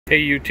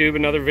Hey YouTube,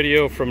 another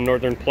video from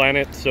Northern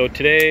Planet. So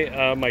today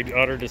my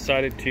daughter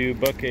decided to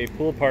book a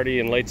pool party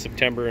in late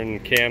September in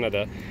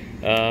Canada.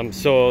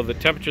 So the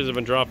temperatures have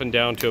been dropping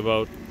down to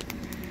about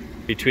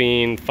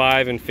between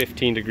 5 and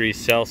 15 degrees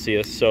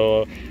Celsius.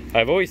 So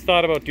I've always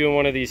thought about doing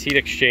one of these heat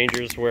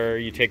exchangers where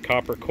you take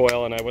copper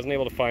coil, and I wasn't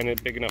able to find a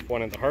big enough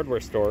one at the hardware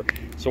store.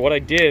 So what I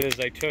did is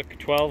I took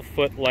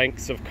 12-foot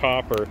lengths of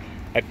copper,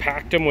 I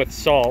packed them with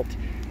salt,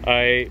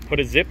 I put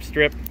a zip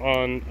strip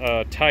on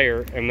a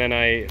tire, and then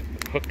I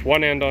hooked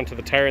one end onto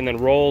the tire and then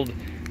rolled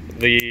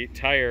the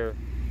tire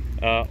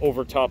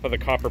over top of the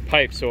copper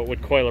pipe so it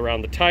would coil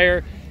around the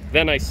tire.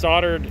 Then I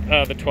soldered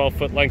the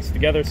 12-foot lengths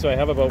together, so I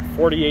have about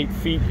 48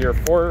 feet here,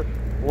 4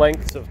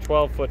 lengths of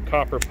 12-foot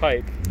copper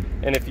pipe.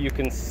 And if you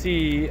can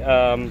see,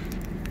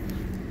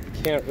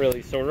 can't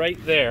really, so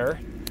right there,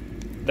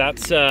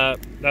 that's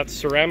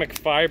ceramic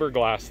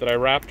fiberglass that I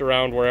wrapped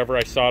around wherever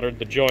I soldered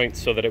the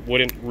joints so that it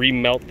wouldn't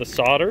remelt the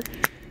solder.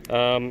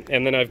 And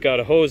then I've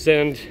got a hose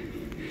end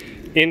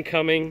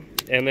incoming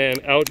and then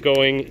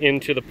outgoing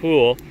into the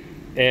pool,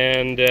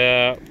 and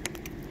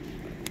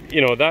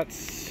you know,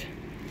 that's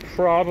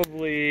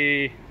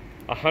probably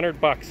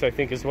 $100 I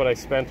think is what I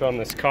spent on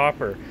this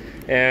copper.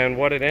 And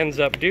what it ends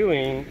up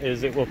doing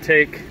is it will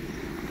take,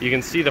 you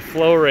can see the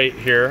flow rate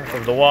here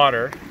of the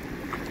water,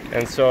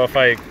 and so if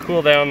I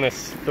cool down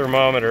this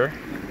thermometer,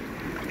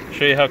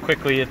 show you how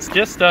quickly, it's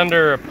just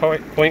under a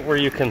point where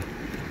you can,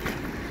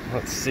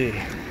 let's see,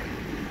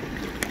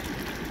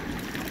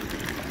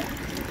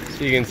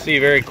 so you can see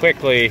very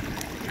quickly.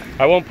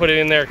 I won't put it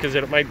in there because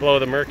it might blow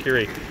the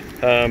mercury,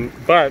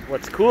 but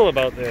what's cool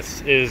about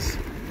this is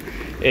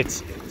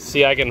it's,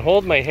 see, I can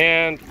hold my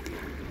hand,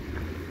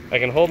 I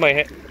can't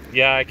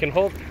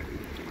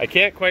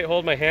quite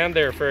hold my hand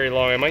there very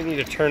long. I might need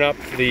to turn up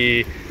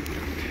the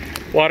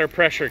water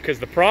pressure, because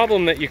the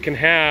problem that you can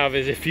have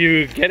is if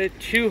you get it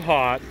too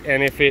hot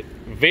and if it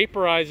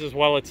vaporizes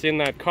while it's in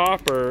that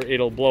copper,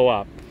 it'll blow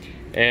up.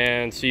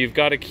 And so you've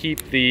got to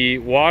keep the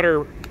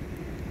water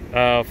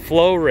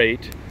flow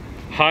rate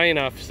high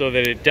enough so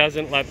that it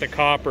doesn't let the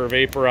copper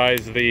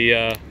vaporize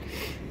the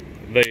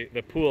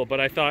pool. But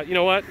I thought, you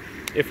know what,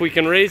 if we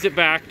can raise it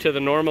back to the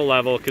normal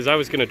level, because I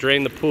was going to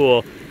drain the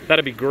pool,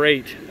 that'd be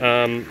great.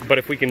 But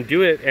if we can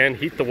do it and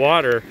heat the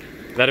water,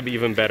 that'd be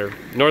even better.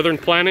 Northern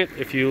Planet,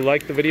 if you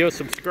like the video,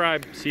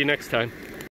 subscribe. See you next time.